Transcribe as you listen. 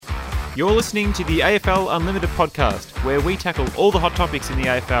You're listening to the AFL Unlimited podcast, where we tackle all the hot topics in the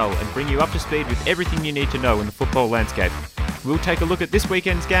AFL and bring you up to speed with everything you need to know in the football landscape. We'll take a look at this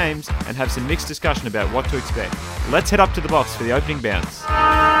weekend's games and have some mixed discussion about what to expect. Let's head up to the box for the opening bounce.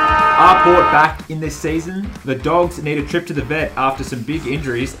 Are Port back in this season? The Dogs need a trip to the vet after some big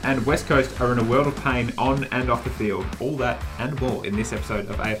injuries, and West Coast are in a world of pain on and off the field. All that and more in this episode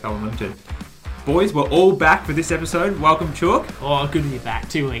of AFL Unlimited. Boys, we're all back for this episode. Welcome, Chalk. Oh, good to be back.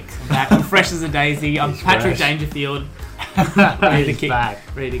 2 weeks. I'm back. I'm fresh as a daisy. I'm Patrick Dangerfield. Ready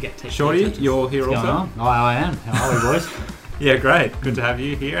to get taken. Shorty, you're here What's also. going on? I am. How are we, boys? Yeah, great. Good to have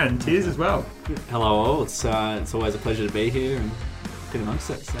you here, and Tiz as well. Hello all, it's always a pleasure to be here and get amongst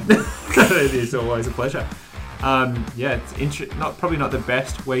it. So. It is always a pleasure. It's probably not the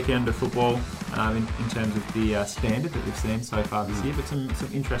best weekend of football in terms of the standard that we've seen so far this year, but some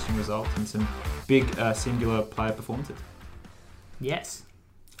interesting results and some big singular player performances. Yes.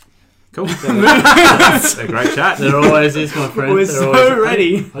 Cool. That's a great chat. There always is, my friend. We're so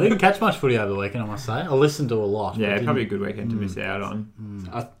ready. I didn't catch much footy over the weekend, I must say. I listened to a lot. Yeah, probably a good weekend to miss out on.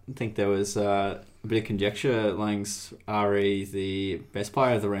 I think there was a bit of conjecture. Lang's RE the best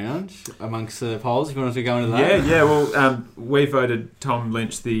player of the round amongst the polls. If you wanted to go into that. Yeah. Well, we voted Tom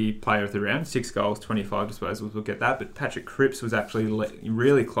Lynch the player of the round. 6 goals, 25 disposals. We'll get that. But Patrick Cripps was actually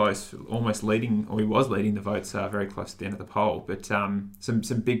really close, almost leading, or he was leading the votes very close at the end of the poll. But some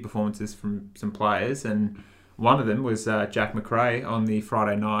big performances from some players, and one of them was Jack McRae on the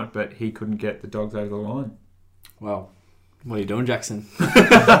Friday night, but he couldn't get the Dogs over the line. Well, what are you doing, Jackson?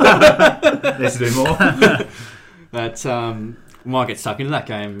 Needs to do more. But we might get stuck into that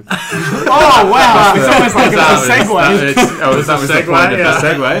game. Oh, wow. It's almost like a segue. That was the point of the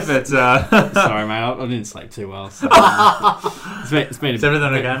segue, but... Sorry, mate. I didn't sleep too well. So, it's been everything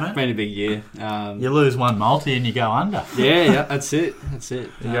okay, mate? Been a big year. You lose one multi and you go under. Yeah, that's it. You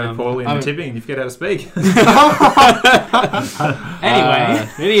go poorly in the tipping and you forget how to speak. Anyway.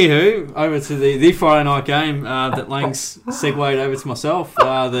 Anywho, over to the Friday night game that Lang's segued over to myself.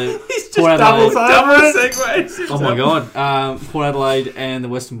 He's just double segues. Oh my God. Port Adelaide and the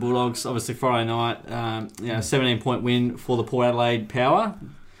Western Bulldogs, obviously Friday night, 17-point win for the Port Adelaide Power.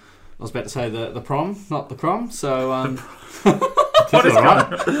 I was about to say the prom, not the crom. So, what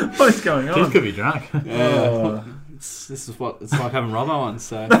is going on? Kids could be drunk. This is what it's like having Robbo on.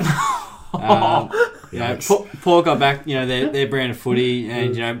 So, Port got back, their brand of footy,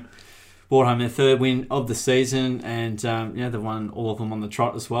 and brought home their third win of the season, and they've won all of them on the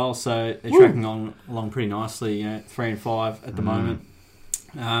trot as well. So they're tracking along pretty nicely. 3 and 5 at the moment.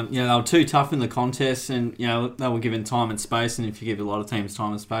 They were too tough in the contest, and they were given time and space. And if you give a lot of teams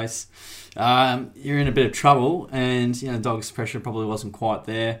time and space, you're in a bit of trouble. And Dogs' pressure probably wasn't quite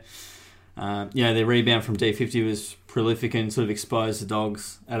there. Their rebound from D50 was prolific and sort of exposed the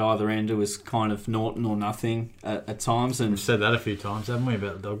Dogs at either end. It was kind of naught or nothing at times. And we've said that a few times, haven't we,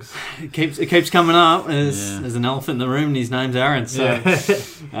 about the Dogs? It keeps coming up. There's an elephant in the room, and his name's Aaron. So,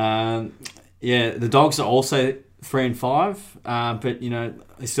 the Dogs are also 3 and 5, but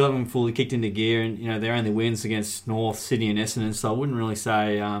they still haven't fully kicked into gear, and their only wins against North, Sydney, and Essendon. So I wouldn't really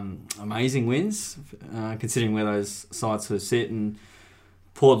say amazing wins, considering where those sides sort of sit. And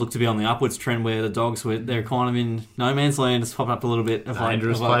Port looked to be on the upwards trend, where the Dogs they're kind of in no man's land. It's popped up a little bit of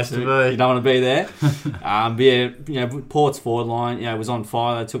dangerous place to be. You don't want to be there. But Port's forward line was on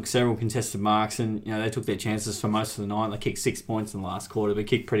fire. They took several contested marks, and they took their chances for most of the night. They kicked 6 points in the last quarter, but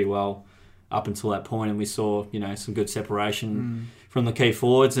kicked pretty well up until that point, and we saw some good separation from the key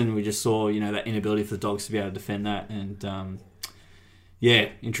forwards, and we just saw that inability for the Dogs to be able to defend that. And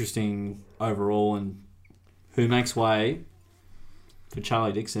interesting overall. And who makes way for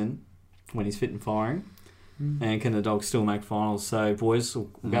Charlie Dixon when he's fit and firing, and can the Dogs still make finals? So, boys, we'll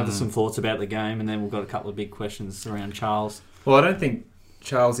gather some thoughts about the game, and then we've got a couple of big questions around Charles. Well, I don't think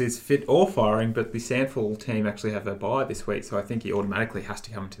Charles is fit or firing, but the Sandford team actually have a bye this week, so I think he automatically has to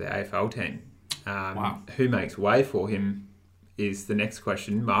come to the AFL team. Wow. Who makes way for him is the next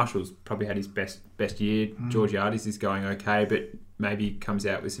question. Marshall's probably had his best year. Georgiades is going okay, but maybe comes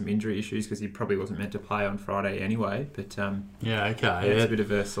out with some injury issues because he probably wasn't meant to play on Friday anyway. But it's a bit of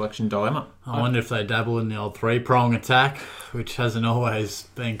a selection dilemma. I wonder if they dabble in the old 3-prong attack, which hasn't always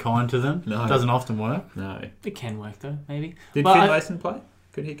been kind to them. No. It doesn't often work. No. It can work, though, maybe. Did Finlayson play?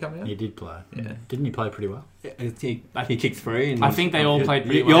 Could he come out? He did play. Yeah. Didn't he play pretty well? He kicked 3. And I think they all played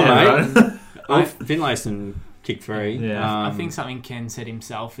pretty your well. mate, Finlayson kicked 3. Yeah. I think something Ken said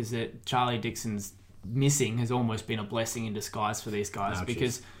himself is that Charlie Dixon's missing has almost been a blessing in disguise for these guys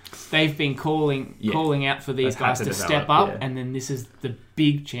because they've been calling out for these guys to step up, and then this is the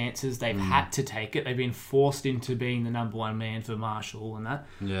big chances they've had to take it. They've been forced into being the number one man for Marshall and that.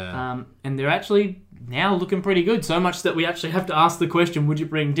 Yeah. And they're actually now looking pretty good, so much that we actually have to ask the question, would you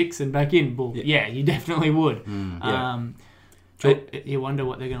bring Dixon back in? Well, yeah, you definitely would. But you wonder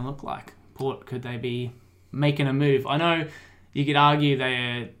what they're going to look like. Port, could they be making a move? I know you could argue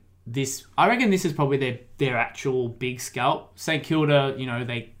I reckon this is probably their actual big scalp. St Kilda,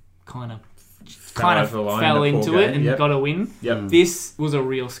 they kind of fell into it and got a win. Yep. This was a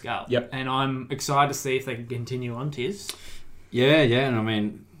real scalp. Yep. And I'm excited to see if they can continue on, Tiz. Yeah, and I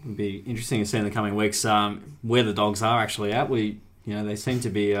mean, it'd be interesting to see in the coming weeks where the Dogs are actually at. They seem to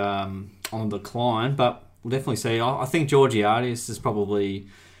be on the decline, but we'll definitely see. I think Georgiades is probably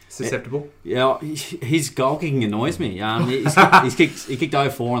susceptible. Yeah, his goal kicking annoys me. He kicked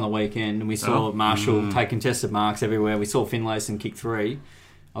 0-4 on the weekend, and we saw Marshall take contested marks everywhere. We saw Finlayson kick 3.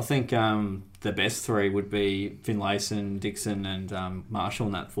 I think the best 3 would be Finlayson, Dixon, and Marshall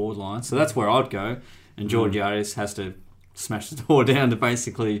in that forward line. So that's where I'd go. And Georgiades has to smash the door down to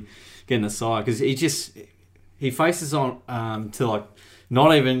basically get in the side, because he faces on to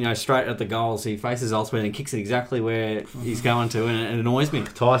not even straight at the goals. He faces elsewhere and kicks it exactly where he's going to, and it annoys me.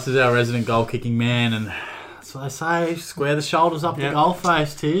 Tice is our resident goal kicking man, and that's what I say. Square the shoulders up the goal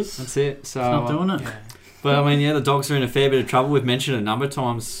face, Tiz. That's it. So it's not doing it. Yeah. But I mean, the Dogs are in a fair bit of trouble. We've mentioned it a number of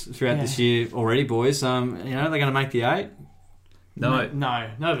times throughout this year already, boys. They're going to make the 8. No, they're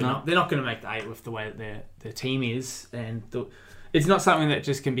not. They're not going to make the 8 with the way that their team is, and it's not something that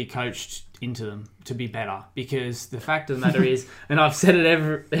just can be coached into them to be better. Because the fact of the matter is, and I've said it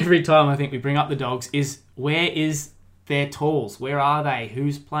every time I think we bring up the Dogs, is where is their tools? Where are they?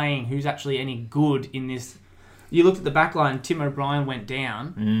 Who's playing? Who's actually any good in this? You looked at the back line. Tim O'Brien went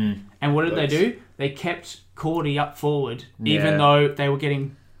down, and what did they do? They kept Cordy up forward, even though they were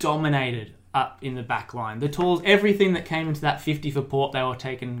getting dominated up in the back line. The tools, everything that came into that 50 for Port, they were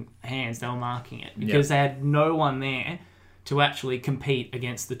taking hands, they were marking it, because they had no one there to actually compete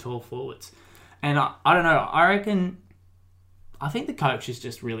against the tall forwards. And I don't know, I think the coach is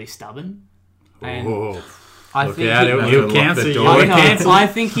just really stubborn. And I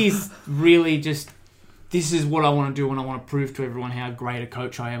think he's really just, this is what I want to do, and I want to prove to everyone how great a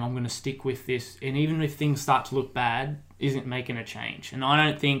coach I am. I'm going to stick with this. And even if things start to look bad, isn't making a change. And I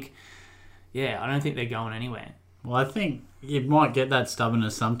don't think they're going anywhere. Well, I think you might get that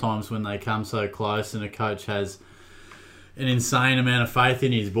stubbornness sometimes when they come so close and a coach has an insane amount of faith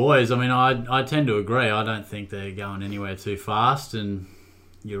in his boys. I mean, I tend to agree. I don't think they're going anywhere too fast. And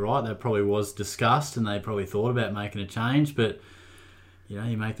you're right, there probably was discussed and they probably thought about making a change. But, you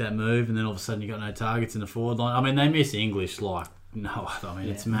make that move and then all of a sudden you've got no targets in the forward line. I mean, they miss English like no. I mean,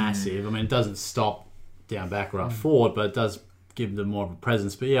 it's massive. I mean, it doesn't stop down back or up forward, but it does give them more of a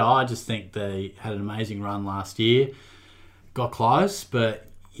presence. But I just think they had an amazing run last year. Got close, but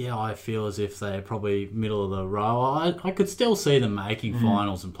I feel as if they're probably middle of the row. I could still see them making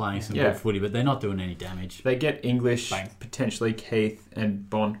finals and playing some good footy, but they're not doing any damage. They get English, potentially Keith and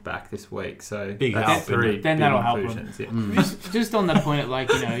Bond back this week, so big help. Then that'll help them. Just on the point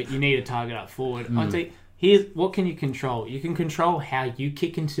of you need a target up forward. I'd say, here's what can you control? You can control how you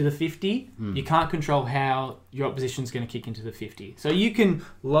kick into the 50. You can't control how your opposition's going to kick into the 50. So you can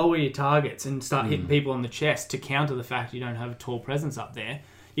lower your targets and start hitting people on the chest to counter the fact you don't have a tall presence up there.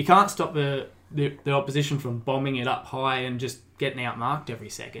 You can't stop the opposition from bombing it up high and just getting outmarked every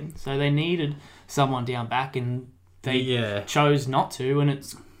second. So they needed someone down back, and they chose not to.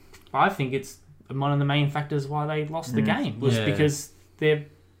 And I think it's one of the main factors why they lost the game was because they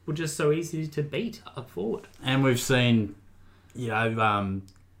were just so easy to beat up forward. And we've seen,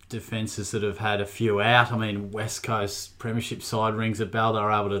 defences that have had a few out. I mean, West Coast Premiership side rings a bell. They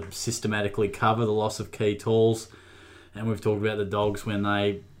were able to systematically cover the loss of key tools. And we've talked about the Dogs when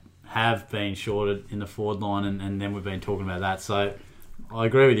they have been shorted in the forward line, and then we've been talking about that. So I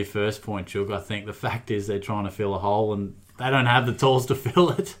agree with your first point, Chug. I think the fact is they're trying to fill a hole, and they don't have the tools to fill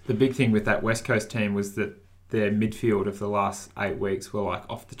it. The big thing with that West Coast team was that their midfield of the last 8 weeks were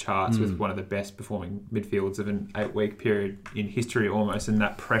off the charts, with one of the best performing midfields of an 8-week period in history almost, and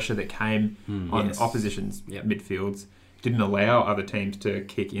that pressure that came on opposition's midfields didn't allow other teams to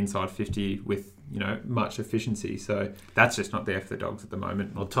kick inside 50 with much efficiency. So that's just not there for the Dogs at the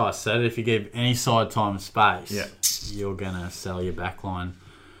moment. Well, Ty said it, if you give any side time and space, you're going to sell your backline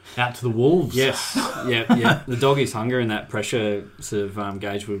out to the Wolves. Yes, yeah. The Doggies' hunger and that pressure sort of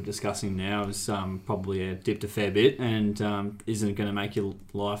gauge we're discussing now is probably dipped a fair bit, and isn't going to make your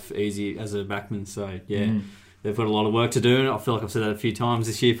life easy as a backman. So they've got a lot of work to do. And I feel like I've said that a few times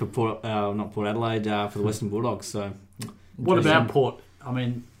this year for not Port Adelaide, for the Western Bulldogs. So, what about Port? I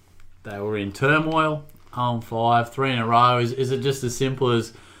mean, they were in turmoil, 0-5, 3 in a row. Is it just as simple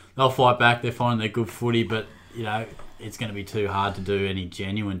as they'll fight back? They're finding their good footy, but it's going to be too hard to do any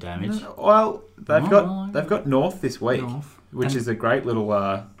genuine damage. Well, they've got North this week, which is a great little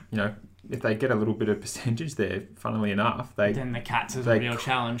if they get a little bit of percentage there, funnily enough, then the Cats is a real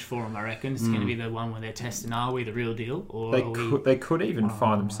challenge for them. I reckon it's going to be the one where they're testing: are we the real deal, or they could even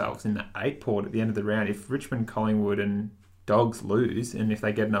find themselves in the 8 Port at the end of the round if Richmond, Collingwood, and Dogs lose, and if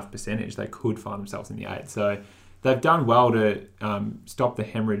they get enough percentage, they could find themselves in the 8. So they've done well to stop the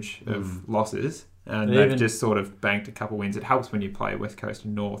hemorrhage of losses, and they've just sort of banked a couple wins. It helps when you play West Coast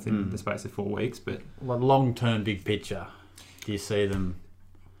and North in the space of 4 weeks, but long-term, big picture, do you see them?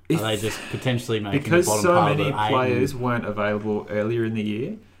 Are they just potentially making because the bottom so part many of the 8 players weren't available earlier in the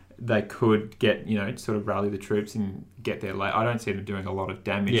year? They could get sort of rally the troops and get there late. I don't see them doing a lot of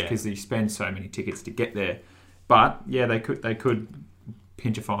damage because you spend so many tickets to get there. But yeah, they could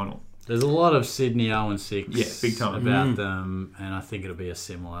pinch a final. There's a lot of Sydney 0-6 big time about them, and I think it'll be a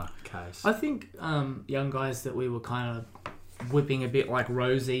similar case. I think young guys that we were kind of whipping a bit like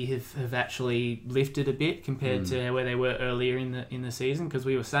Rosie have actually lifted a bit compared to where they were earlier in the season, because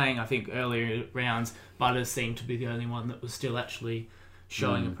we were saying I think earlier rounds Butters seemed to be the only one that was still actually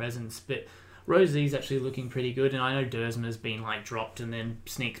showing a presence, but Rosie's actually looking pretty good, and I know Dersma's been like dropped and then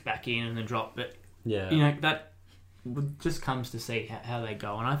sneaks back in and then dropped, but that just comes to see how they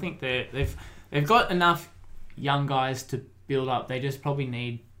go, and I think they've got enough young guys to build up. They just probably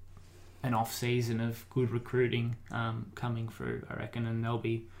need an off season of good recruiting coming through, I reckon, and they'll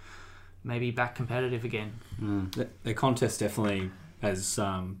be maybe back competitive again. Their contest definitely has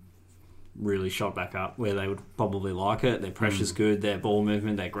really shot back up where they would probably like it. Their pressure's good, their ball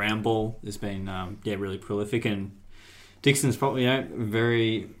movement, their ground ball has been really prolific, and Dixon's probably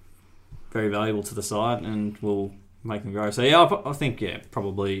very, very valuable to the side and will make them grow. So I think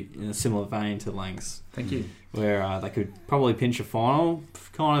probably in a similar vein to Langs. Thank you. Where they could probably pinch a final.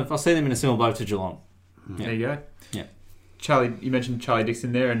 Kind of, I see them in a similar boat to Geelong. There you go. Yeah. Charlie, you mentioned Charlie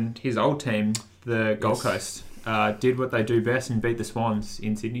Dixon there, and his old team, the Gold Coast, did what they do best and beat the Swans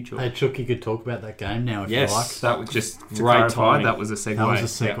in Sydney. Hey, Chook, you could talk about that game now if you like. That was just to great clarify. timing. That was a segue. That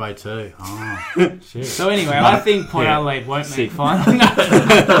was a segue too. Oh, shit. So anyway, I think Port Adelaide won't make final.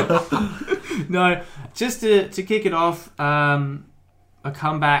 No, just to kick it off, a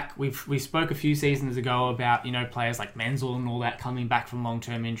comeback. We spoke a few seasons ago about players like Menzel and all that coming back from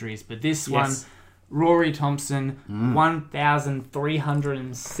long-term injuries, but this one, Rory Thompson,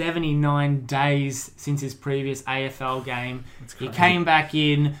 1,379 days since his previous AFL game. He came back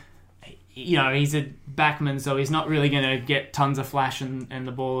in. He's a backman, so he's not really going to get tons of flash and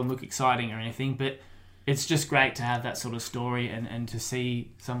the ball and look exciting or anything, but it's just great to have that sort of story and to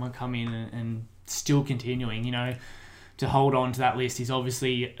see someone come in and still continuing, to hold on to that list. He's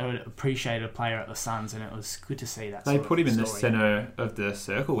obviously an appreciated player at the Suns, and it was good to see that. They put him in the centre of the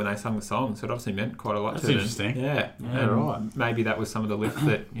circle when they sung the song, so it obviously meant quite a lot to them. That's interesting. Yeah, right. Maybe that was some of the lift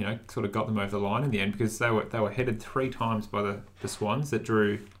that sort of got them over the line in the end, because they were headed 3 times by the Swans that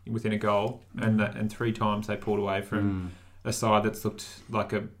drew within a goal, and 3 times they pulled away from a side that's looked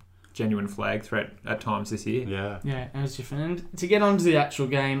like a genuine flag threat at times this year. Yeah, it was different. And to get on to the actual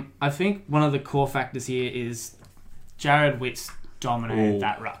game, I think one of the core factors here is Jared Witts dominated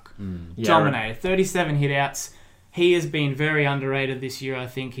that ruck. Dominated. 37 hit-outs. He has been very underrated this year. I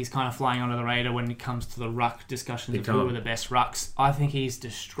think he's kind of flying under the radar when it comes to the ruck discussions of who are the best rucks. I think he's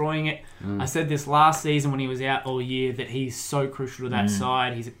destroying it. I said this last season when he was out all year that he's so crucial to that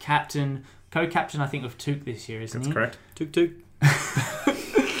side. He's a captain, co-captain, I think, of Took this year, isn't he? That's correct. Took.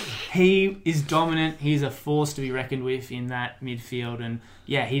 He is dominant. He's a force to be reckoned with in that midfield. And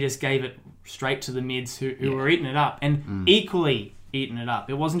he just gave it straight to the mids who were eating it up and equally eating it up.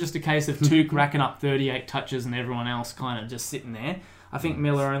 It wasn't just a case of Took racking up 38 touches and everyone else kind of just sitting there. I think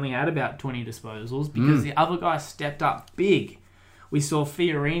Miller only had about 20 disposals because the other guys stepped up big. We saw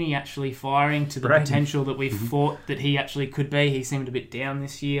Fiorini actually firing to the potential that we thought that he actually could be. He seemed a bit down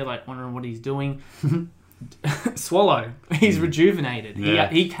this year, like wondering what he's doing. Swallow, he's rejuvenated.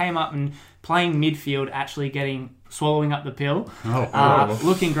 He came up and playing midfield, actually swallowing up the pill.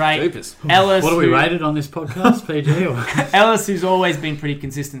 Looking great. Ellis, what are we rated on this podcast, PG? Ellis, who's always been pretty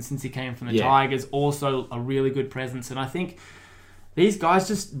consistent since he came from the Tigers, also a really good presence. And I think these guys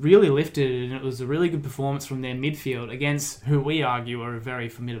just really lifted it, and it was a really good performance from their midfield against who we argue are a very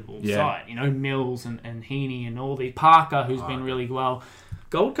formidable side. Mills and Heaney and all these. Parker, who's been really well.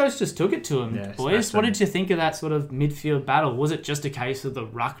 Gold Coast just took it to him, boys. What did you think of that sort of midfield battle? Was it just a case of the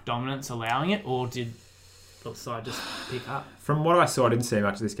ruck dominance allowing it, or did side just pick up. From what I saw, I didn't see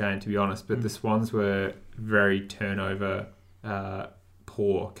much of this game, to be honest, but the Swans were very turnover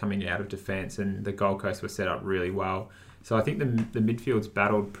poor coming out of defence, and the Gold Coast were set up really well. So I think the midfield's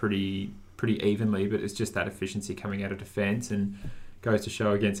battled pretty evenly, but it's just that efficiency coming out of defence, and goes to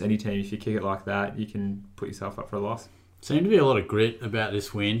show against any team, if you kick it like that, you can put yourself up for a loss. Seemed to be a lot of grit about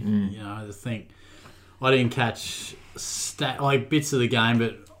this win. You know, I think I didn't catch bits of the game,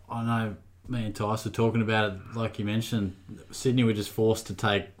 but I know me and Tice were talking about it. Like you mentioned, Sydney were just forced to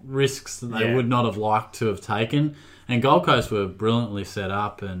take risks that they would not have liked to have taken, and Gold Coast were brilliantly set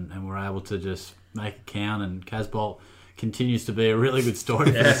up and were able to just make it count. And Casbolt continues to be a really good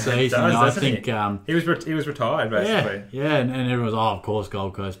story for the season. Does, I think he was retired basically. Yeah, and everyone's of course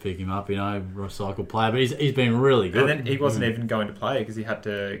Gold Coast pick him up, recycled player, but he's been really good. And then he wasn't even going to play because he had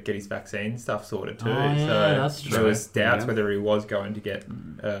to get his vaccine stuff sorted too. So that's true. There was doubts whether he was going to get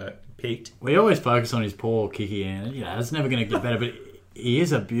picked. We always focus on his poor kicky, and it's never going to get better, but he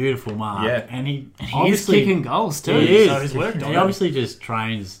is a beautiful mark. Yeah. And he is kicking goals too. He so he's worked on He it. obviously just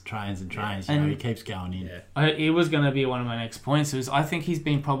trains and trains. And he keeps going in. Yeah. It was going to be one of my next points. I think he's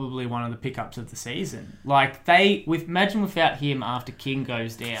been probably one of the pickups of the season. Like imagine without him after King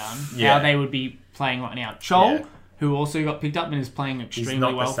goes down, how they would be playing right now. Chol, who also got picked up and is playing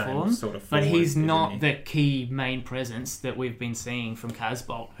extremely well for them, sort of but he's not he? the key main presence that we've been seeing from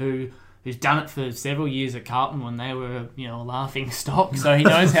Casbolt, who's done it for several years at Carlton when they were, a laughing stock. So he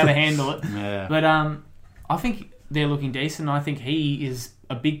knows how to handle it. Yeah. But I think they're looking decent. I think he is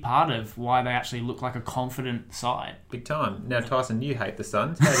a big part of why they actually look like a confident side. Big time. Now, Tyson, you hate the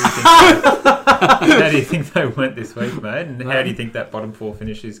Suns. How do you think they went this week, mate? And how do you think that bottom four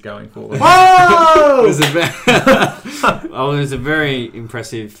finish is going forward? Whoa! It was a very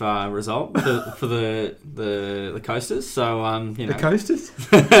impressive result for the Coasters. So The Coasters?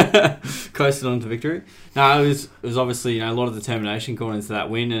 coasted on to victory. No, it was obviously a lot of determination going into that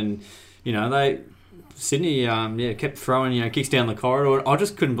win, and Sydney kept throwing kicks down the corridor. I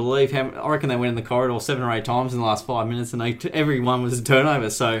just couldn't believe how I reckon they went in the corridor 7 or 8 times in the last 5 minutes, and every one was a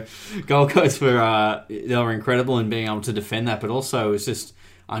turnover. So Gold Coast were incredible in being able to defend that, but also it was just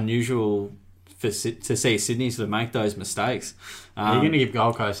unusual to see Sydney sort of make those mistakes. Are you going to give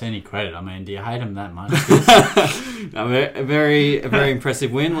Gold Coast any credit? I mean, do you hate them that much? A very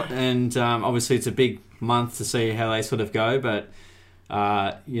impressive win, and obviously it's a big month to see how they sort of go, but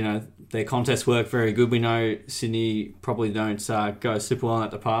their contests work very good. We know Sydney probably don't go super well in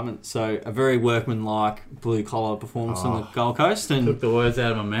that department, so a very workmanlike blue collar performance on the Gold Coast. And took the words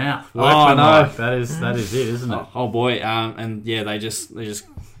out of my mouth. I know. That is it, isn't it? Oh boy, they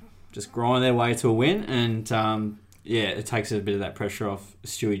just grind their way to a win, and it takes a bit of that pressure off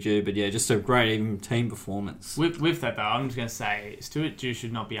Stewie Dew, but just a great even team performance. With that though, I'm just going to say Stuart Dew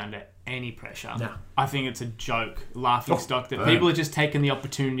should not be under any pressure. No. I think it's a joke, laughing stock that people are just taking the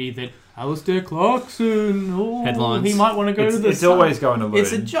opportunity that Alistair Clarkson, headlines. He might want to go to the It's Sun. always going to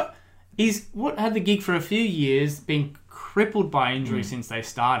lose. It's a joke. He's had the gig for a few years, been crippled by injury since they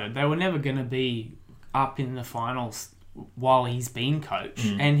started. They were never going to be up in the finals while he's been coach,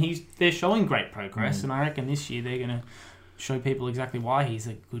 and they're showing great progress. And I reckon this year they're going to show people exactly why he's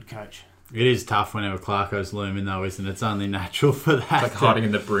a good coach. It is tough whenever Clarko's looming, though, isn't it? It's only natural for that. It's like hiding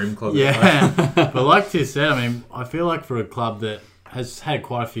in the broom closet. Yeah. But like Tiz said, I mean, I feel like for a club that has had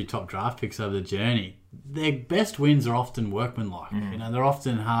quite a few top draft picks over the journey, their best wins are often workmanlike. They're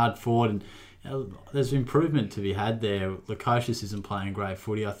often hard fought, and there's improvement to be had there. Lukosius isn't playing great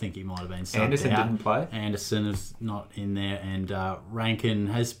footy. I think he might have been subbed Anderson out. didn't play. Anderson is not in there, and Rankin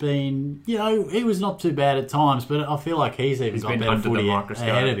has been, he was not too bad at times, but I feel like he's got been better under footy the microscope.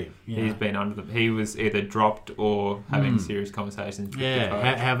 ahead of him. He's been under he was either dropped or having serious conversations with the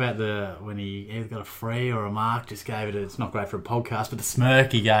coach. How about when he either got a free or a mark, just gave it it's not great for a podcast, but the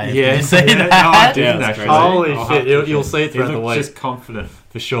smirk he gave. Yeah. Did you see that? No, I didn't actually. Holy I'll shit, have to you'll see it He throughout the looked week. just confident.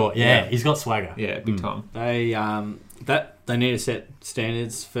 For sure, yeah. He's got swagger. Yeah, big time. They they need to set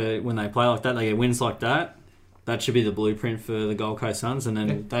standards for when they play like that. They get wins like that. That should be the blueprint for the Gold Coast Suns, and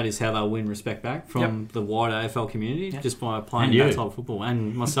then that is how they'll win respect back from the wider AFL community just by playing that type of football.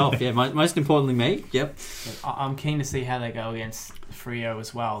 And myself, most importantly me. Yep. I'm keen to see how they go against Freo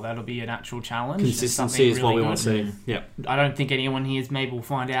as well. That'll be an actual challenge. Consistency is what we want to see. Yep. I don't think anyone here is maybe will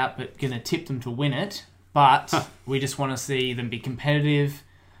find out, but going to tip them to win it. But we just want to see them be competitive,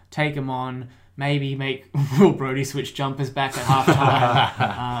 take them on, maybe make Will Brodie switch jumpers back at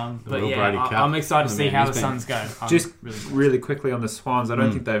halftime. But I'm excited to see how the Suns go. Just really quickly on the Swans, I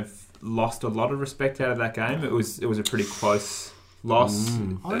don't think they've lost a lot of respect out of that game. It was a pretty close loss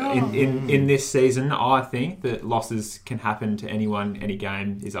in this season. I think that losses can happen to anyone. Any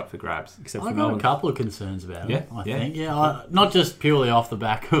game is up for grabs. Except for Melbourne. A couple of concerns about it. I think. Yeah, not just purely off the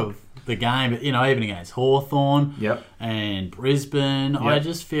back of the game, but even against Hawthorn and Brisbane. I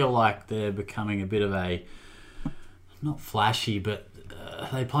just feel like they're becoming a bit of a not flashy, but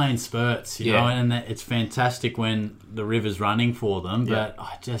they play in spurts, you know, and it's fantastic when the river's running for them, but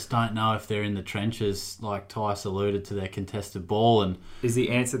I just don't know if they're in the trenches, like Tice alluded to their contested ball. And is the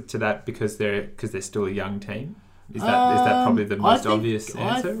answer to that because they're still a young team? Is that probably the most obvious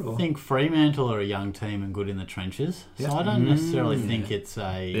answer? I think Fremantle are a young team and good in the trenches, so I don't necessarily think it's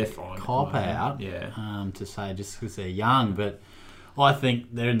a cop-out to say just because they're young, but I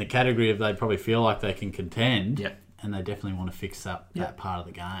think they're in the category of they probably feel like they can contend. And they definitely want to fix up that part of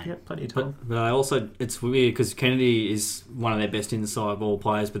the game. Yeah, plenty of time. But also, it's weird because Kennedy is one of their best inside ball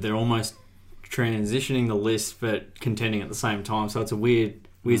players, but they're almost transitioning the list but contending at the same time. So it's a weird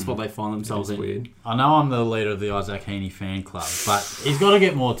spot they find themselves in. Weird. I know I'm the leader of the Isaac Heaney fan club, but he's got to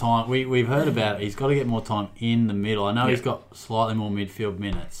get more time. We've heard about it. He's got to get more time in the middle. I know he's got slightly more midfield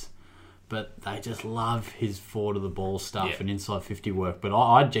minutes, but they just love his forward of the ball stuff and inside 50 work. But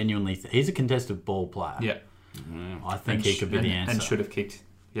I genuinely he's a contested ball player. Yeah. I think he could be the answer. And should have kicked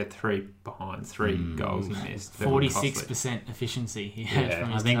 3 goals he missed. 46% efficiency he had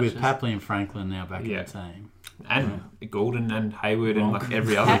from his I think touches. with Papley and Franklin now back in the team. And Goulden and Hayward and like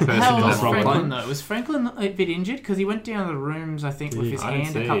every other person in was that Franklin though? Was Franklin a bit injured? Because he went down the rooms, I think, with his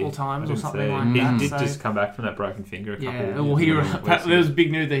hand a couple times or something like that. He did just come back from that broken finger a couple there was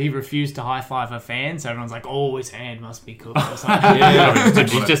big news that he refused to high-five a fan, so everyone's like, oh, his hand must be cooked or something.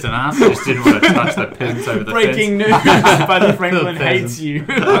 He's just an arsehole. Just didn't want to touch the peasants over the Breaking news, Buddy Franklin hates you.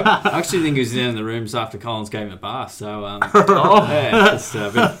 I actually think he was down in the rooms after Collins gave him a bath, so just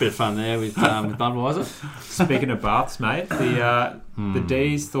a bit of fun there with Budweiser. Speaking of baths, mate, the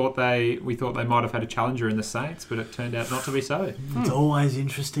D's we thought they might have had a challenger in the Saints, but it turned out not to be so. It's always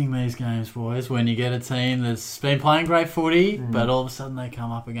interesting, these games, boys, when you get a team that's been playing great footy, but all of a sudden they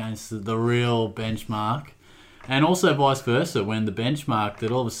come up against the real benchmark. And also vice versa, when the benchmark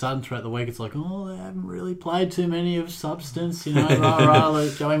that all of a sudden throughout the week it's like, oh, they haven't really played too many of substance, Joey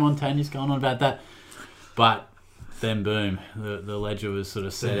Montagna's going on about that. But then boom, the ledger was sort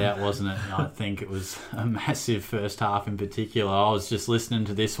of set out, wasn't it? I think it was a massive first half in particular. I was just listening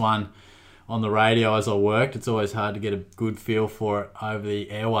to this one on the radio as I worked. It's always hard to get a good feel for it over the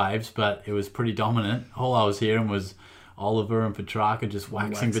airwaves, but it was pretty dominant. All I was hearing was Oliver and Petrarca just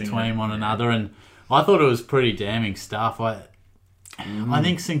waxing between one another, and I thought it was pretty damning stuff. I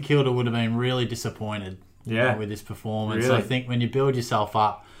think St Kilda would have been really disappointed with this performance. Really? I think when you build yourself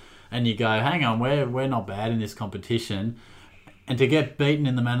up and you go, hang on, we're not bad in this competition, and to get beaten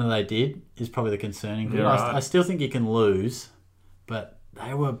in the manner they did is probably the concerning thing. I still think you can lose, but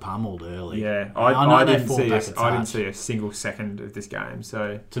they were pummeled early. Yeah, I didn't see a single second of this game.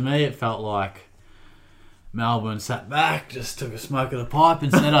 So to me, it felt like Melbourne sat back, just took a smoke of the pipe and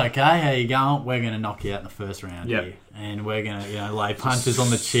said, okay, how you going? We're going to knock you out in the first round here. And we're going to lay punches on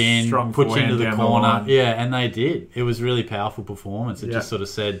the chin, put you into the corner. And they did. It was a really powerful performance. It just sort of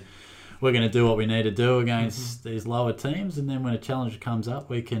said, we're going to do what we need to do against these lower teams, and then when a challenger comes up,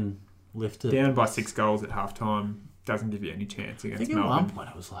 we can lift it. Down by 6 goals at half-time doesn't give you any chance against Melbourne. I think at one point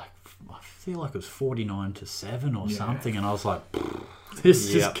it was like, I feel like it was 49-7 or something, and I was like,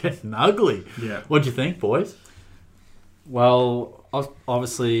 this is getting ugly. Yeah. What'd you think, boys? Well,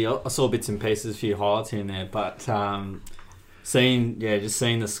 obviously, I saw bits and pieces, a few highlights here and there, but seeing the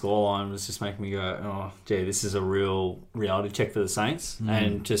scoreline was just making me go, oh, gee, this is a real reality check for the Saints,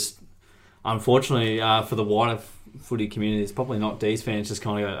 and just unfortunately for the wider footy community, it's probably not D's fans just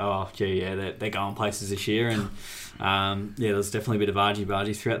kind of go, oh, gee, they're going places this year, and there's definitely a bit of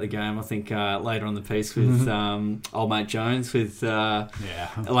argy-bargy throughout the game. I think later on the piece with old mate Jones with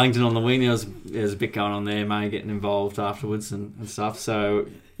Langdon on the wing, there was a bit going on there, May getting involved afterwards and stuff. So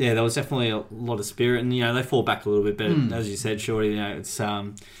yeah, there was definitely a lot of spirit, and they fall back a little bit, but as you said, Shorty, it's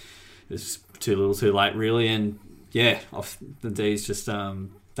too little, too late, really, and off the D's just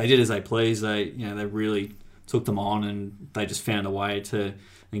they did as they pleased. They really took them on, and they just found a way to.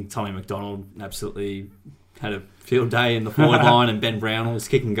 I think Tommy McDonald absolutely had a field day in the forward line, and Ben Brown was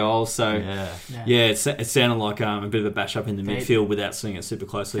kicking goals. So it sounded like a bit of a bash up in the midfield without seeing it super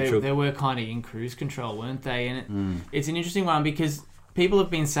closely. They were kind of in cruise control, weren't they? And it's an interesting one because people have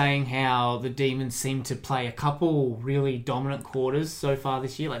been saying how the Demons seem to play a couple really dominant quarters so far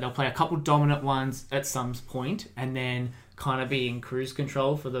this year. Like they'll play a couple dominant ones at some point, and then kind of be in cruise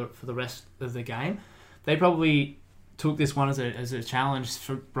control for the rest of the game. They probably took this one as a challenge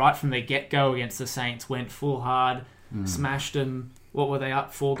right from the get-go against the Saints, went full hard, smashed them. What were they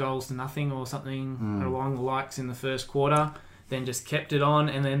up 4-0 or something along the likes in the first quarter? Then just kept it on,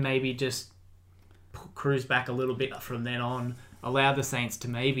 and then maybe just cruised back a little bit from then on. Allowed the Saints to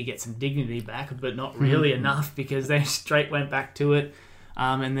maybe get some dignity back, but not really enough because they straight went back to it,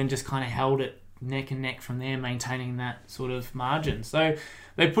 and then just kind of held it neck and neck from there, maintaining that sort of margin. So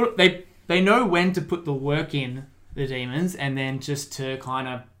they know when to put the work in, the Demons, and then just to kind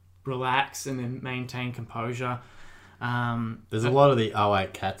of relax and then maintain composure. There's a lot of the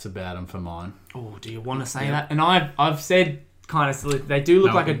 08 Cats about them for mine. Oh, do you want to say that? And I've said kind of silly. They do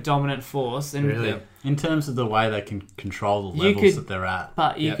look like a dominant force, and Really? In terms of the way they can control the levels that they're at.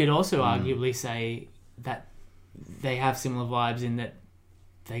 But you could also arguably say that they have similar vibes in that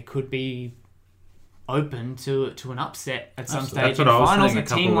they could be open to an upset at some stage in finals.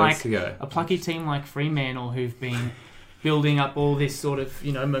 A plucky team like Fremantle, who've been building up all this sort of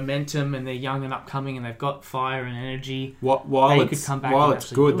momentum, and they're young and upcoming, and they've got fire and energy. While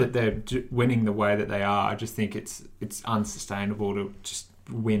it's good that they're winning the way that they are, I just think it's unsustainable to just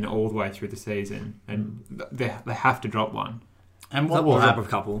win all the way through the season, and they have to drop one. And what will happen? A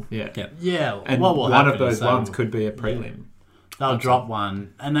couple, yeah. And what will one of those ones could be a prelim. They'll drop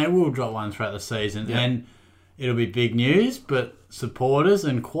one, and they will drop one throughout the season, and it'll be big news. But supporters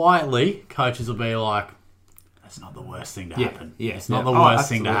and quietly, coaches will be like, "It's not the worst thing to happen. Yeah, it's not the worst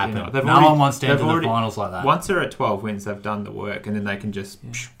thing to happen. No one wants to enter the finals like that." Once they're at 12 wins, they've done the work, and then they can just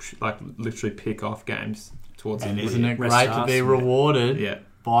literally pick off games towards. And isn't it great to be rewarded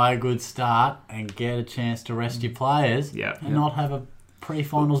by a good start and get a chance to rest your players and not have a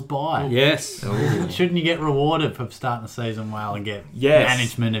pre-finals bye? Yes. Shouldn't you get rewarded for starting the season well and get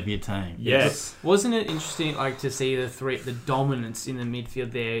management of your team? Yes. Wasn't it interesting to see the dominance in the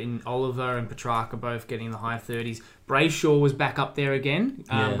midfield there, in Oliver and Petrarca both getting the high 30s. Brayshaw was back up there again,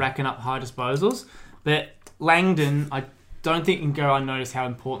 racking up high disposals. But Langdon, I don't think you can go unnoticed how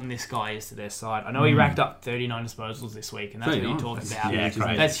important this guy is to their side. I know he racked up 39 disposals this week, and that's what you talked about.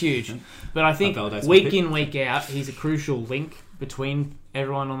 That's huge. But I think week in, week out, he's a crucial link between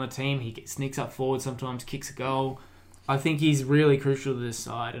everyone on the team. He sneaks up forward sometimes, kicks a goal. I think he's really crucial to this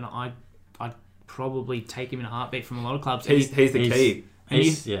side, and I'd probably take him in a heartbeat from a lot of clubs. He's the key.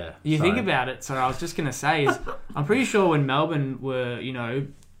 You think about it. So I was just going to say, I'm pretty sure when Melbourne were,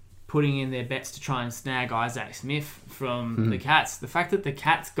 putting in their bets to try and snag Isaac Smith from the Cats, the fact that the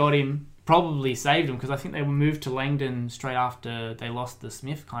Cats got him probably saved him, because I think they were moved to Langdon straight after they lost the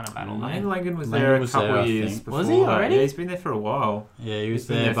Smith kind of battle. Langdon was there a couple of years before. Was he already? Yeah, he's been there for a while. Yeah, he was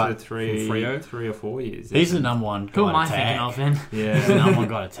there for 3 or 4 years. He's the number one guy. Who am I thinking of then? Yeah, he's the number one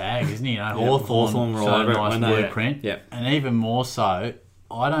guy to tag, isn't he? Hawthorn showed a nice blueprint. Yeah. And even more so,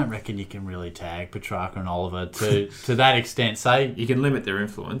 I don't reckon you can really tag Petrarca and Oliver to that extent. Say you can limit their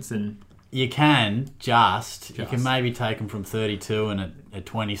influence, and you can you can maybe take them from 32 and a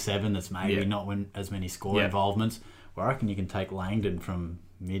 27 that's maybe not win as many score involvements. Well, I reckon you can take Langdon from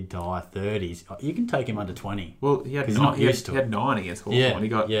mid to high 30s. You can take him under 20. Well, he had 9 against Hawthorn. He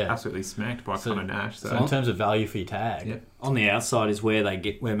got absolutely smacked by Connor Nash. So in terms of value for your tag, on the outside is where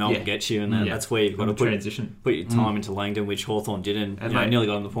Melbourne gets you, and that's where you've got to put your time into Langdon, which Hawthorn didn't, and nearly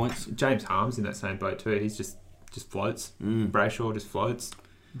got on the points. James Harm's in that same boat too. He's just floats. Brayshaw just floats.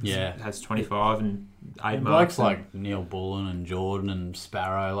 Yeah, has 25 and 8 and marks. Blokes like Neil Bullen and Jordan and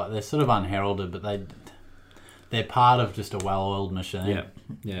Sparrow, they're sort of unheralded, but they're part of just a well-oiled machine.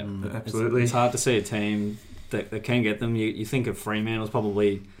 Yeah, absolutely. It's hard to see a team that can get them. You think of Fremantle's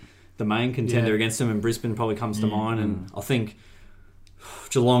probably the main contender against them, and Brisbane probably comes to mind. And I think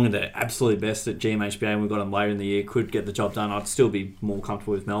Geelong are the absolute best at GMHBA, and we've got them later in the year, could get the job done. I'd still be more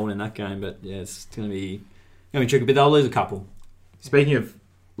comfortable with Melbourne in that game, but it's going to be tricky. But they'll lose a couple. Speaking of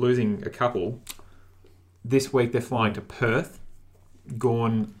losing a couple, this week they're flying to Perth.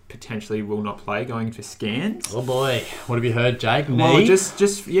 Gawn potentially will not play, going for scans. Oh boy, what have you heard, Jake? Knee? Well,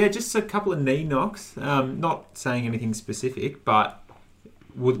 just a couple of knee knocks. Not saying anything specific, but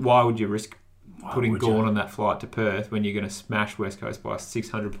why would you risk putting Gawn on that flight to Perth when you're going to smash West Coast by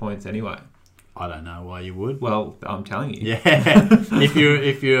 600 points anyway? I don't know why you would. Well, I'm telling you. Yeah,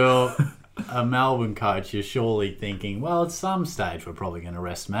 if you're a Melbourne coach, you're surely thinking, well, at some stage we're probably going to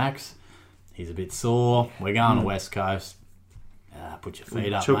rest Max. He's a bit sore. We're going to West Coast. Put your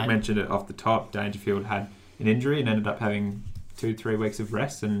feet up, Chook mate. mentioned it off the top. Dangerfield had an injury and ended up having 2-3 weeks of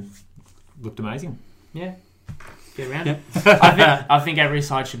rest and looked amazing. Yeah, get around it. I think every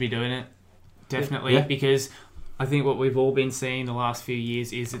side should be doing it, definitely, because I think what we've all been seeing the last few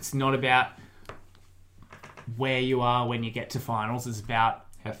years is it's not about where you are when you get to finals. It's about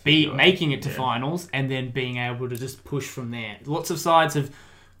making it to finals and then being able to just push from there. Lots of sides have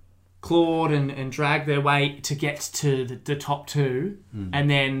clawed and dragged their way to get to the top two, and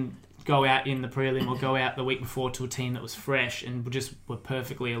then go out in the prelim or go out the week before to a team that was fresh and just were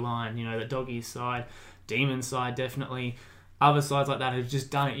perfectly aligned. You know, the Doggies side, Demons side, definitely. Other sides like that have just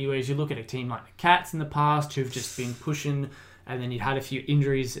done it. Whereas you look at a team like the Cats in the past who've just been pushing, and then you'd had a few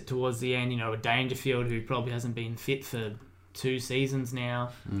injuries towards the end. You know, a Dangerfield who probably hasn't been fit for 2 seasons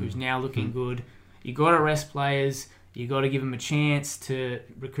now, who's now looking good. You got to rest players. You got to give them a chance to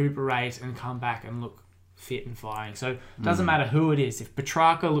recuperate and come back and look fit and firing. So it doesn't matter who it is. If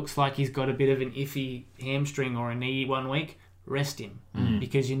Petrarca looks like he's got a bit of an iffy hamstring or a knee 1 week, rest him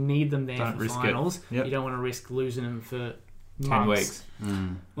because you need them there for finals. Yep. You don't want to risk losing them for 10 weeks.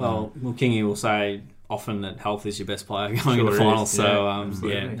 Well, Kingy will say often that health is your best player going into finals. So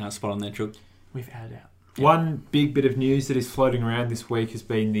spot on there, Chook. Without a doubt. One big bit of news that is floating around this week has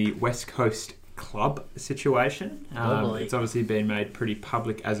been the West Coast club situation. It's obviously been made pretty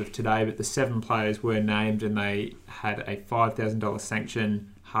public as of today, but the 7 players were named and they had a $5,000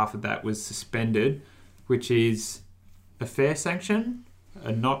 sanction. Half of that was suspended, which is a fair sanction,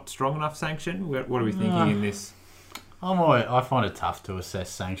 a not strong enough sanction. What are we thinking in this? I find it tough to assess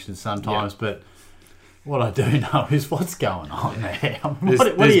sanctions sometimes, but what I do know is what's going on there. I mean,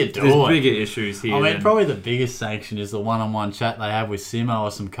 what are you doing? There's bigger issues here. I mean, probably the biggest sanction is the one-on-one chat they have with Simo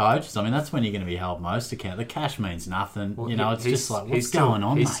or some coaches. I mean, that's when you're going to be held most accountable. The cash means nothing. Well, it's just like, what's going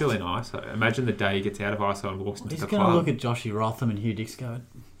on, He's still in ISO. Imagine the day he gets out of ISO and walks into the club. He's going to look at Joshy Rotham and Hugh Dix go,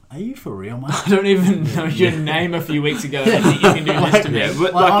 are you for real, mate? I don't even know your name a few weeks ago. I think you can do this to me. Yeah,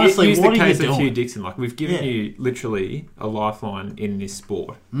 but honestly, use what the are you case of doing? Hugh Dixon. Like, we've given you literally a lifeline in this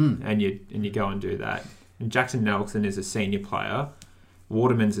sport, and you go and do that. And Jackson Nelson is a senior player.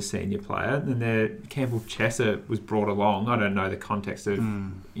 Waterman's a senior player. And then Campbell Chesser was brought along. I don't know the context of,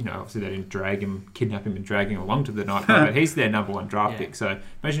 obviously they didn't kidnap him and drag him along to the nightclub, but he's their number 1 draft pick. So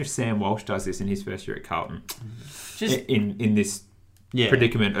imagine if Sam Walsh does this in his first year at Carlton. Just in this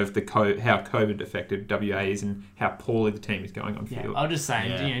predicament of how COVID affected WA is and how poorly the team is going on field. I'll just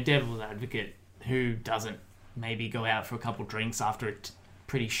say, devil's advocate, who doesn't maybe go out for a couple drinks after a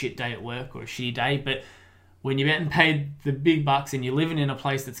pretty shit day at work or a shitty day, but when you're getting paid the big bucks and you're living in a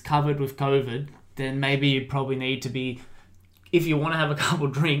place that's covered with COVID, then maybe you probably need to be, if you want to have a couple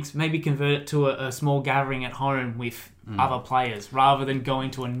drinks, maybe convert it to a small gathering at home with other players rather than going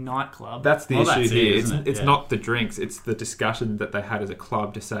to a nightclub. That's the issue here. It's not the drinks, it's the discussion that they had as a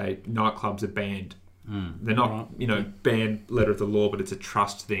club to say nightclubs are banned. They're not, banned letter of the law, but it's a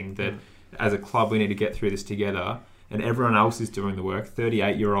trust thing that as a club we need to get through this together. And everyone else is doing the work.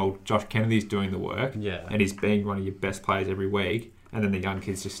 38-year-old Josh Kennedy's doing the work. Yeah. And he's being one of your best players every week. And then the young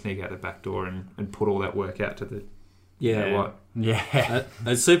kids just sneak out the back door and put all that work out to the...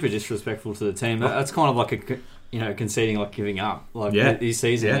 That's super disrespectful to the team. That's kind of like conceding, like giving up, this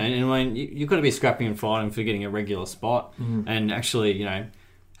season. Yeah. And I mean, you've got to be scrapping and fighting for getting a regular spot, and actually,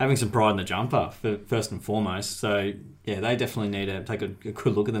 having some pride in the jumper first and foremost. So yeah, they definitely need to take a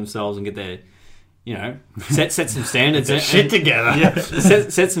good look at themselves and get their, set some standards and shit together. Yeah.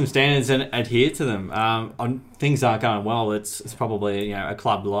 set some standards and adhere to them. Things aren't going well. It's probably a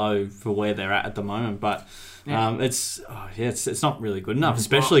club low for where they're at the moment, but. It's not really good enough,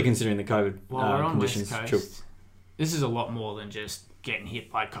 especially considering the COVID conditions. West Coast, this is a lot more than just getting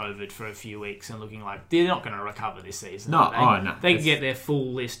hit by COVID for a few weeks and looking like they're not going to recover this season. No. They can get their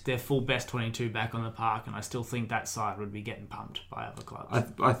full list, their full best 22 back on the park, and I still think that side would be getting pumped by other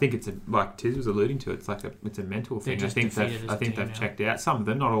clubs. I think it's like Tiz was alluding to. It's like it's a mental thing. I think they've checked out. Some of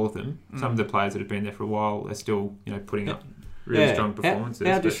them, not all of them. Some of the players that have been there for a while are still putting up really strong performances.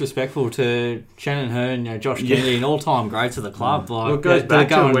 How disrespectful to Shannon Hearn, Josh Kennedy, an all-time great to the club. It goes back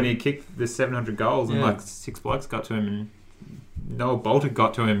to when he kicked the 700 goals and 6 blokes got to him and Noah Bolton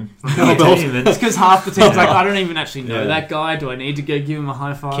got to him. It's because half the team's like, I don't even actually know that guy. Do I need to go give him a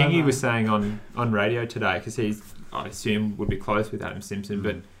high five? Kingy was saying on radio today, because he's, I assume, would be close with Adam Simpson,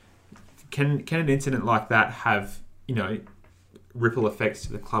 but can an incident like that have, ripple effects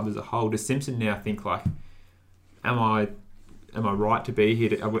to the club as a whole? Does Simpson now think like, am I right to be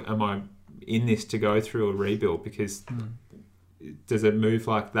here? Am I in this to go through a rebuild? Because does a move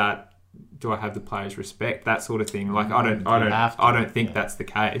like that, do I have the players' respect? That sort of thing. Like I don't think that's the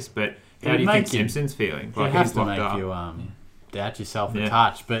case. But how do you think Simpson's feeling? Like, it has to make you doubt yourself a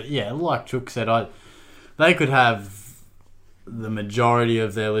touch. But yeah, like Chook said, they could have the majority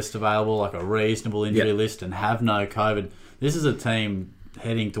of their list available, like a reasonable injury list, and have no COVID. This is a team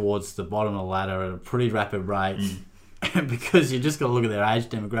heading towards the bottom of the ladder at a pretty rapid rate. Because you just got to look at their age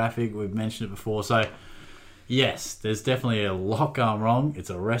demographic. We've mentioned it before. So, yes, there's definitely a lot going wrong.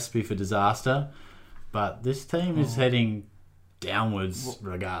 It's a recipe for disaster. But this team is heading downwards You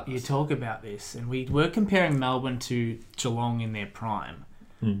regardless. talk about this, and we were comparing Melbourne to Geelong in their prime.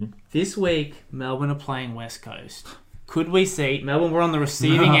 Mm-hmm. This week, Melbourne are playing West Coast. Could we see Melbourne? We're on the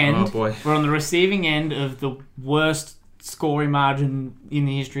receiving end. Oh boy. We're on the receiving end of the worst scoring margin in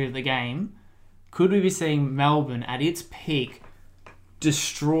the history of the game. Could we be seeing Melbourne at its peak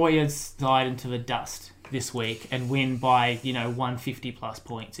destroy a side into the dust this week and win by 150 plus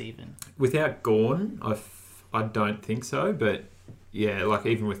points even? Without Gawn, I don't think so. But yeah, like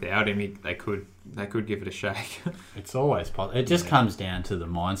even without him, they could give it a shake. It's always possible. It just comes down to the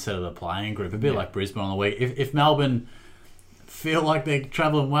mindset of the playing group. A bit like Brisbane on the week. If Melbourne feel like they're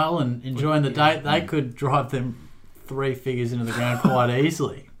travelling well and enjoying the date, they could drive them 3 figures into the ground quite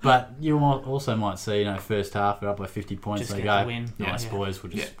easily. But you also might see, first half, they're up by 50 points. Just they get go, the win. nice boys,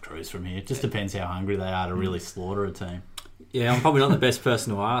 we'll just cruise from here. It just depends how hungry they are to really slaughter a team. Yeah, I'm probably not the best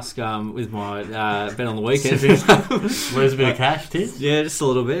person to ask with my bet on the weekend. Where's a bit of cash, Tiz? Yeah, just a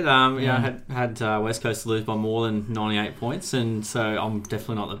little bit. I had West Coast to lose by more than 98 points, and so I'm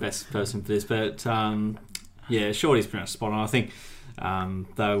definitely not the best person for this. But Shorty's pretty much spot on. I think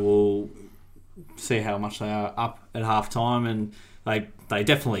they will see how much they are up at half time, and they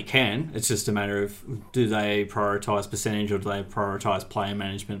definitely can. It's just a matter of, do they prioritise percentage or do they prioritise player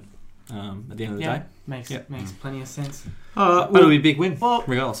management at the end of the day? Makes plenty of sense. But it'll be a big win,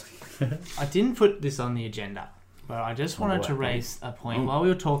 regardless. I didn't put this on the agenda, but I just wanted to raise a point. While we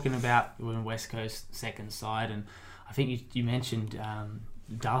were talking about when West Coast second side, and I think you mentioned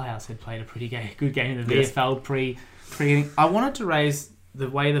Dalhouse had played a pretty good game in the VFL pre. I wanted to raise the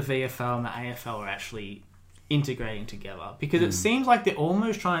way the VFL and the AFL are actually integrating together, because it seems like they're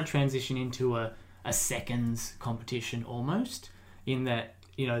almost trying to transition into a seconds competition almost, in that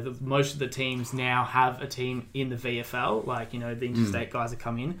most of the teams now have a team in the VFL, like the interstate guys that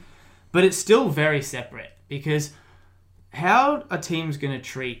come in, but it's still very separate, because how are teams going to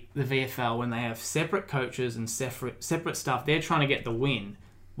treat the VFL when they have separate coaches and separate stuff? They're trying to get the win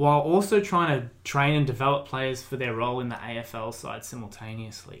while also trying to train and develop players for their role in the AFL side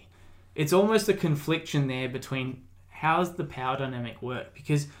simultaneously. It's almost a confliction there between how's the power dynamic work,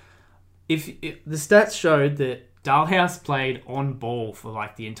 because if the stats showed that Dalhouse played on ball for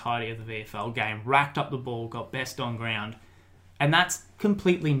like the entirety of the VFL game, racked up the ball, got best on ground, and that's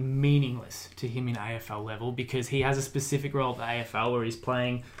completely meaningless to him in AFL level, because he has a specific role at the AFL where he's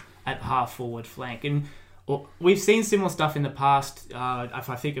playing at half forward flank. And we've seen similar stuff in the past. If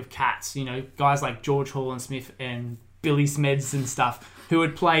I think of Cats, guys like George Hall-and-Smith and Billy Smeds and stuff, who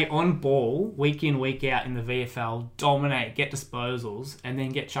would play on ball week in, week out in the VFL, dominate, get disposals, and then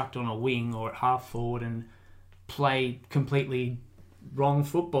get chucked on a wing or at half forward and play completely wrong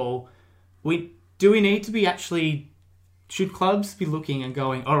football. Do we need to be should clubs be looking and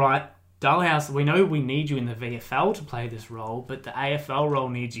going, all right, Dalhouse, we know we need you in the VFL to play this role, but the AFL role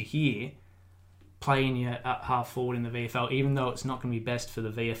needs you here, playing you at half forward in the VFL, even though it's not going to be best for the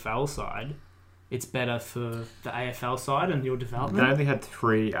VFL side. It's better for the AFL side and your development. They only had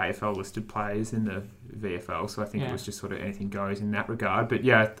 3 AFL listed players in the VFL, so I think it was just sort of anything goes in that regard. But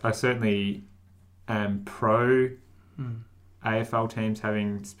yeah, I certainly am pro AFL teams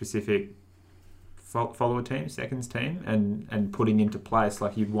having specific follower teams, seconds team, and putting into place,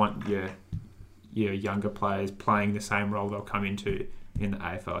 like you'd want your younger players playing the same role they'll come into in the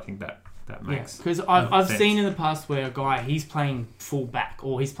AFL. I think that makes because I've seen in the past where a guy, he's playing full back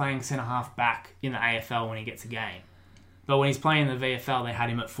or he's playing centre half back in the AFL when he gets a game, but when he's playing in the VFL they had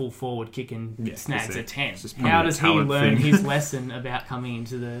him at full forward kicking snags at 10. How does he learn his lesson about coming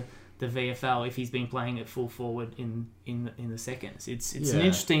into the VFL if he's been playing at full forward in the seconds? It's an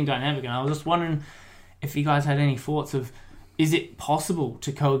interesting dynamic, and I was just wondering if you guys had any thoughts of, is it possible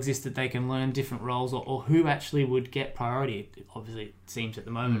to coexist, that they can learn different roles, or who actually would get priority? Obviously, it seems at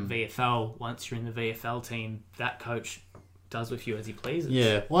the moment VFL, once you're in the VFL team, that coach does with you as he pleases.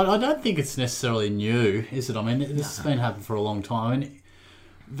 Yeah, well, I don't think it's necessarily new, is it? I mean, this has been happening for a long time. I mean,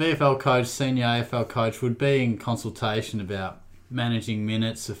 VFL coach, senior AFL coach would be in consultation about managing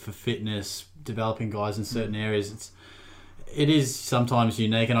minutes for fitness, developing guys in certain areas. It is sometimes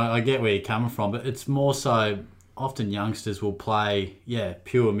unique, and I get where you're coming from, but it's more so often youngsters will play,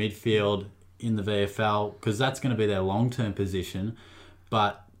 pure midfield in the VFL because that's going to be their long-term position.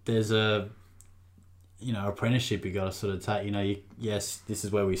 But there's apprenticeship you got to sort of take. Yes, this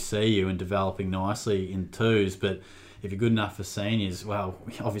is where we see you and developing nicely in twos, but if you're good enough for seniors, well,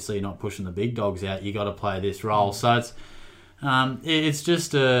 obviously you're not pushing the big dogs out. You got to play this role. So it's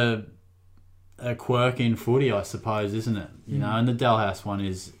just a quirk in footy, I suppose, isn't it? And the Dalhouse one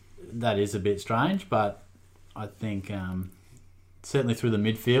is a bit strange, but I think certainly through the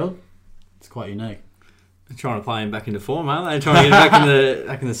midfield, it's quite unique. trying to play him back into form, aren't they? Trying to get him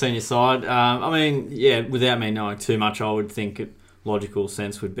back in the senior side. I mean, yeah, without me knowing too much, I would think logical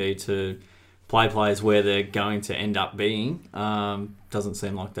sense would be to play players where they're going to end up being. Doesn't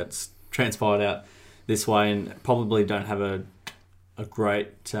seem like that's transpired out this way, and probably don't have a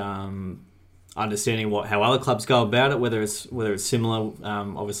great understanding how other clubs go about it. Whether it's similar.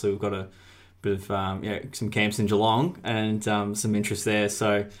 Obviously, we've got a bit of some camps in Geelong and some interest there.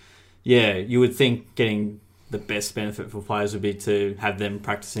 So, yeah, you would think getting the best benefit for players would be to have them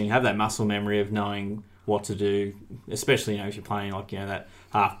practicing, have that muscle memory of knowing what to do, especially if you're playing that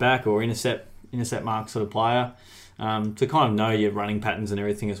half back or intercept mark sort of player, to kind of know your running patterns and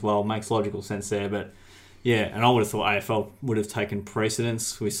everything as well. Makes logical sense there, but yeah, and I would have thought AFL would have taken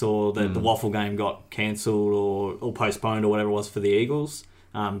precedence. We saw that the Waffle game got cancelled or postponed or whatever it was for the Eagles,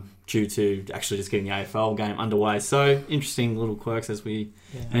 due to actually just getting the AFL game underway. So interesting little quirks as we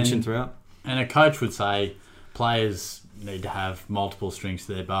mentioned throughout. And a coach would say players need to have multiple strings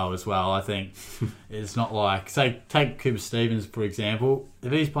to their bow as well. I think it's not like, say, take Cooper Stevens, for example.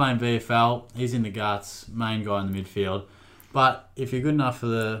 If he's playing VFL, he's in the guts, main guy in the midfield. But if you're good enough for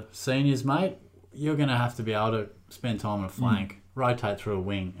the seniors, mate, you're going to have to be able to spend time on a flank, rotate through a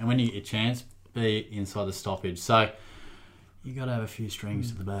wing, and when you get your chance, be inside the stoppage. So you got to have a few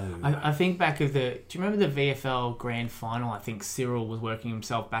strings to the bow. I think back of do you remember the VFL Grand Final? I think Cyril was working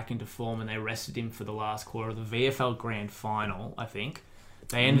himself back into form and they rested him for the last quarter of the VFL Grand Final, I think.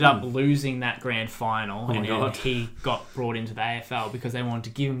 They ended up losing that Grand Final and he got brought into the AFL because they wanted to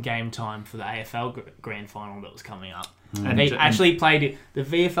give him game time for the AFL Grand Final that was coming up. And they actually played it. The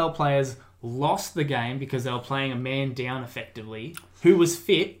VFL players lost the game because they were playing a man down effectively who was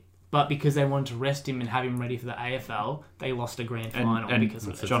fit, but because they wanted to rest him and have him ready for the AFL, they lost a grand final because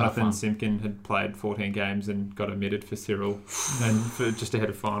of it. Jonathan Simpkin had played 14 games and got omitted for Cyril and for just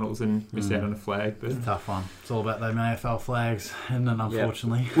ahead of finals and missed out on a flag. But it's a tough one. It's all about those AFL flags, and then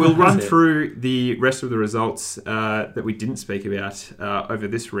unfortunately. Yep. We'll run through the rest of the results that we didn't speak about over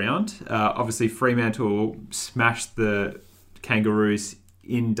this round. Obviously, Fremantle smashed the Kangaroos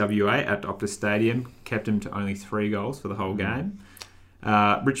in WA at Optus Stadium, kept them to only 3 goals for the whole game.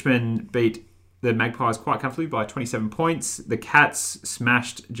 Richmond beat the Magpies quite comfortably by 27 points. The Cats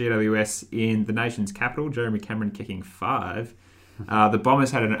smashed GWS in the nation's capital, Jeremy Cameron kicking 5. The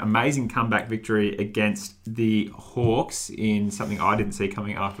Bombers had an amazing comeback victory against the Hawks in something I didn't see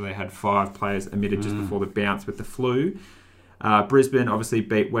coming after they had 5 players omitted just before the bounce with the flu. Brisbane obviously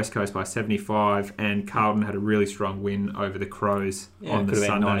beat West Coast by 75, and Carlton had a really strong win over the Crows on the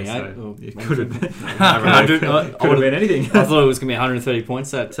Sunday. So it could have been anything. I thought it was going to be 130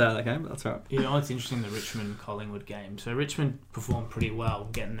 points that game, but that's right. You know, it's interesting, the Richmond-Collingwood game. So Richmond performed pretty well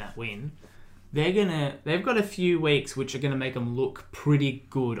getting that win. They've got a few weeks which are going to make them look pretty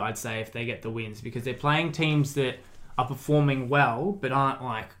good, I'd say, if they get the wins, because they're playing teams that are performing well but aren't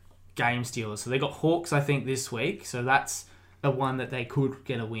like game stealers. So they got Hawks, I think, this week. So that's the one that they could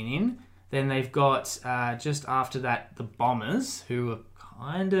get a win in. Then they've got, just after that, the Bombers, who are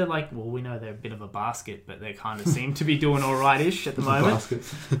kind of like, well, we know they're a bit of a basket, but they kind of seem to be doing all right-ish at the moment.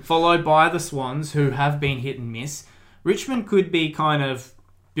 Followed by the Swans, who have been hit and miss. Richmond could be kind of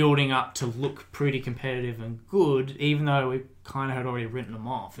building up to look pretty competitive and good, even though we kind of had already written them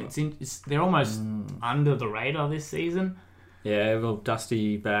off. They're almost under the radar this season. Yeah, well,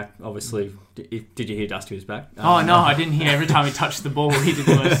 Dusty back, obviously. Did you hear Dusty was back? Oh, no, I didn't hear. Every time he touched the ball, he did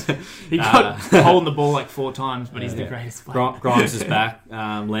the most. He got holding the ball like 4 times, but he's the greatest player. Grimes is back.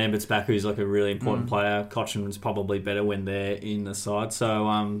 Lambert's back, who's like a really important player. Cochin's probably better when they're in the side.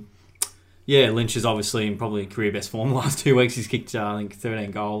 So, Lynch is obviously in probably career best form the last 2 weeks. He's kicked, I think,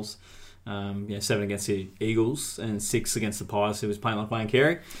 13 goals. 7 against the Eagles and 6 against the Pies, who was playing like Wayne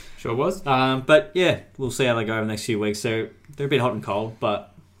Carey. Sure was. But yeah, we'll see how they go over the next few weeks. So they're a bit hot and cold,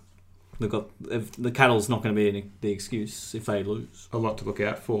 but the Cattle's not going to be the excuse if they lose. A lot to look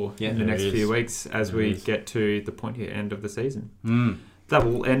out for in the next few weeks as we get to the pointy end of the season. That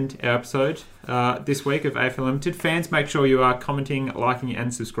will end our episode this week of AFL Limited. Fans, make sure you are commenting, liking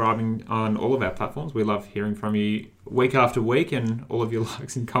and subscribing on all of our platforms. We love hearing from you week after week and all of your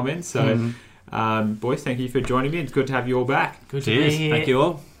likes and comments. So, boys, thank you for joining me. It's good to have you all back. Good to be here. Thank you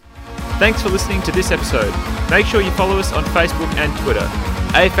all. Thanks for listening to this episode. Make sure you follow us on Facebook and Twitter.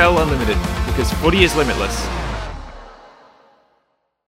 AFL Unlimited, because footy is limitless.